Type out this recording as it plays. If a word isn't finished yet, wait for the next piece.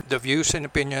The views and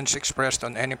opinions expressed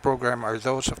on any program are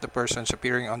those of the persons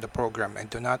appearing on the program and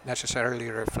do not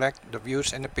necessarily reflect the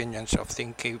views and opinions of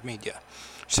Think Cave Media.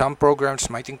 Some programs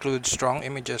might include strong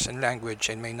images and language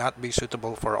and may not be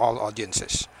suitable for all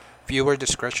audiences. Viewer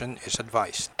discretion is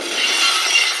advised.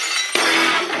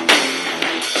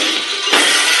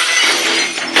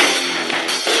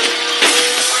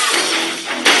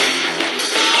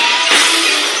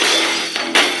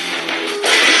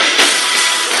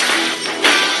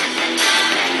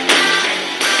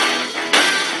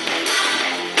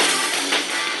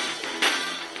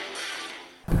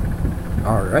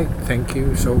 Alright, thank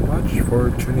you so much for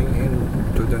tuning in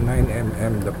to the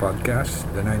 9mm the podcast.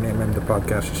 The 9mm the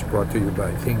podcast is brought to you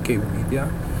by Think Cave Media.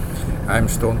 I'm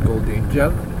Stone Cold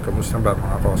Angel. Kamusta ba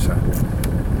mga kosa?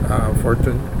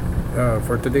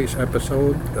 For today's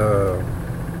episode,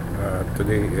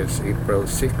 today is April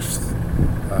 6th.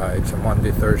 It's a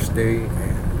Monday, Thursday,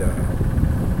 and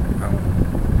ang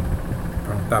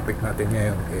topic natin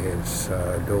ngayon is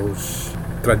those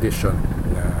tradition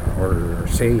or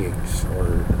sayings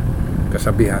or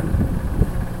kasabihan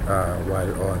while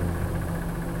on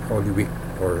Holy Week,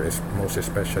 or most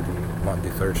especially Monday,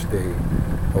 Thursday,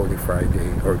 Holy Friday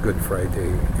or Good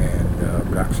Friday, and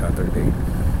Black Saturday.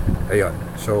 Ayun,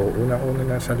 so unang-una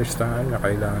na sa listahan na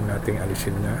kailangan nating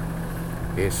alisin na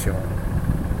is yung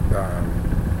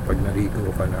pag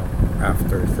naligo ka ng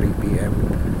after 3 p.m.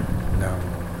 ng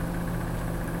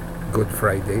Good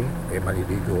Friday,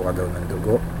 maliligo ka daw ng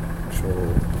dugo. So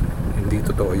hindi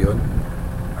totoo yun.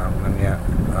 Ang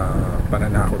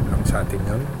pananakot lang sa atin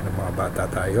yun ng mga bata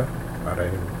tayo para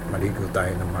maligo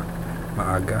tayo ng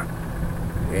maaga.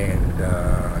 And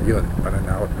yun,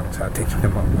 pananakot lang sa atin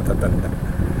ng mga matatanda.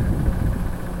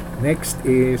 Next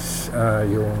is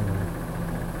yung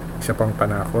isa pang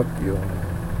panakot, yung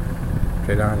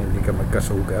kailangan hindi ka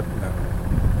magkasugat ng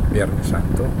Biyernes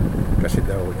Santo kasi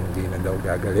daw hindi na daw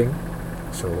gagaling.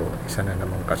 So isa na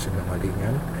namang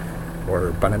kasinungalingan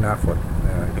or pananakot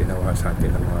na ginawa sa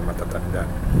atin ng mga matatanda.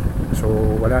 So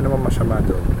wala namang masama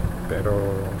doon, pero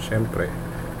syempre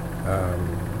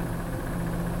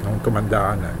nung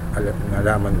tumanda ka na,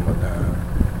 nalaman mo na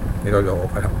niloloko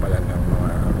ka lang pala ng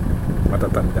mga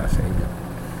matatanda sa inyo.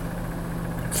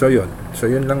 So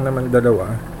yun lang naman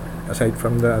dalawa. Aside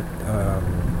from that,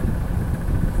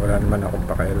 wala naman akong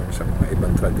pakialam sa mga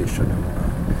ibang tradition ng mga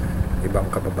ibang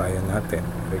kababayan natin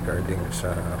regarding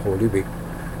sa Holy Week.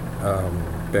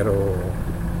 Pero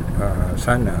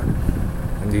sana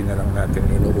hindi na lang natin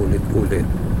inuulit-ulit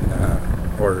na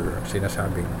or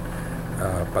sinasabing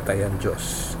patayan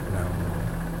Diyos ng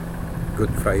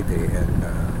Good Friday and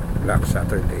Black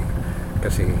Saturday,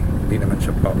 kasi hindi naman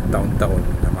siya taon-taon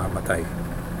namamatay.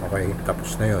 Okay,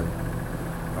 tapos na yun.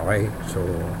 Okay, so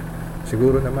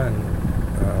siguro naman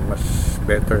mas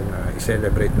better na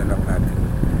i-celebrate na lang natin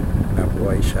na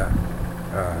buhay siya,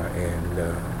 and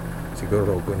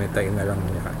siguro gunitain na lang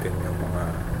natin yung mga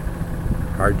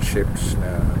hardships na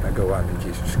nagawa ni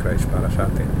Jesus Christ para sa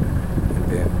atin. And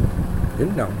then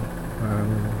yun lang,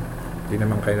 hindi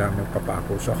naman kailangan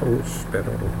magpapako sa krus, pero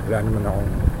wala naman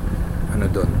akong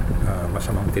doon,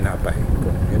 masamang tinapay.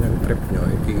 Kung yun ang trip nyo,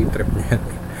 i-trip nyo yan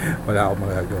eh. Wala akong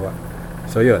magagawa.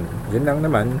 So yun lang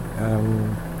naman.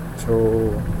 So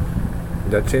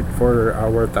that's it for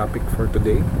our topic for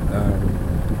today.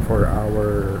 For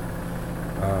our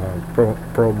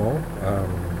promo,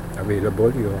 available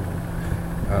yung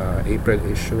April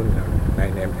issue ng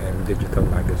 9mm Digital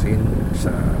Magazine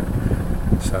sa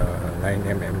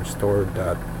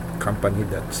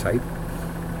 9mmstore.company.site.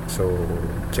 So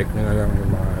check nyo na lang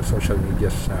yung mga social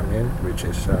medias namin, which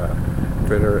is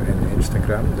Twitter and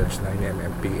Instagram. That's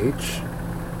 9mmPH.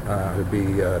 I'll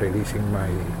be releasing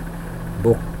my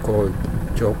book called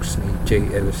Jokes ni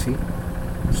JLC.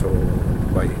 So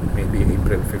by maybe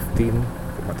April 15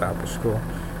 kung matapos ko.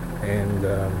 And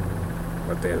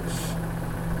what else?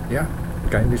 Yeah,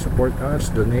 kindly support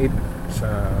us, donate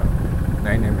sa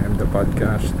 9mm the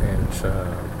podcast and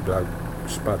sa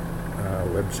Blogspot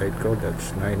website ko.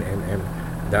 That's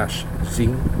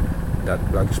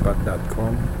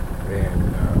 9mm-zine.blogspot.com. And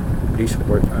please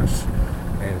support us,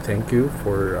 and thank you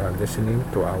for listening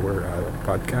to our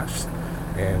podcast,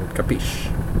 and kapish.